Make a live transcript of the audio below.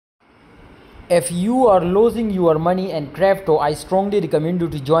If you are losing your money in crypto, I strongly recommend you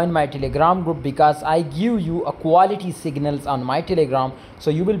to join my Telegram group because I give you a quality signals on my Telegram,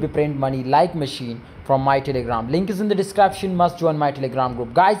 so you will be print money like machine from my Telegram. Link is in the description. Must join my Telegram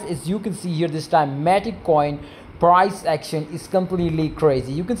group, guys. As you can see here, this time Matic coin price action is completely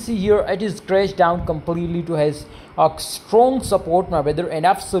crazy. You can see here it is crashed down completely to his strong support, my brother, and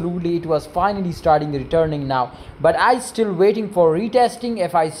absolutely it was finally starting returning now, but I still waiting for retesting.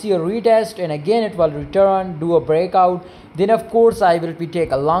 If I see a retest and again it will return, do a breakout, then of course I will be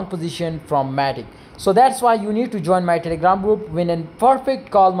take a long position from Matic. So that's why you need to join my Telegram group. When in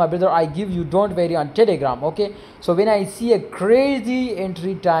perfect call, my brother, I give you, don't vary on Telegram, okay? So when I see a crazy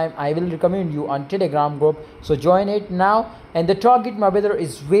entry time, I will recommend you on Telegram group, so join it now. And the target, my brother,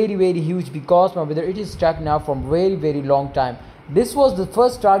 is very huge because, my brother, it is stuck now from very long time. This was the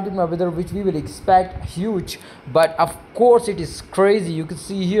first target, my brother, which we will expect huge, but of course it is crazy. You can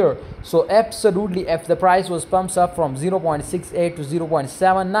see here. So absolutely, if the price was pumps up from 0.68 to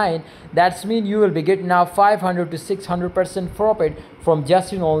 0.79, that's mean you will be getting now 500 to 600% profit from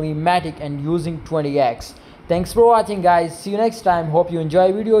just only Matic and using 20x. Thanks for watching, guys. See you next time. Hope you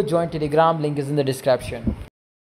enjoy video. Join Telegram, link is in the description.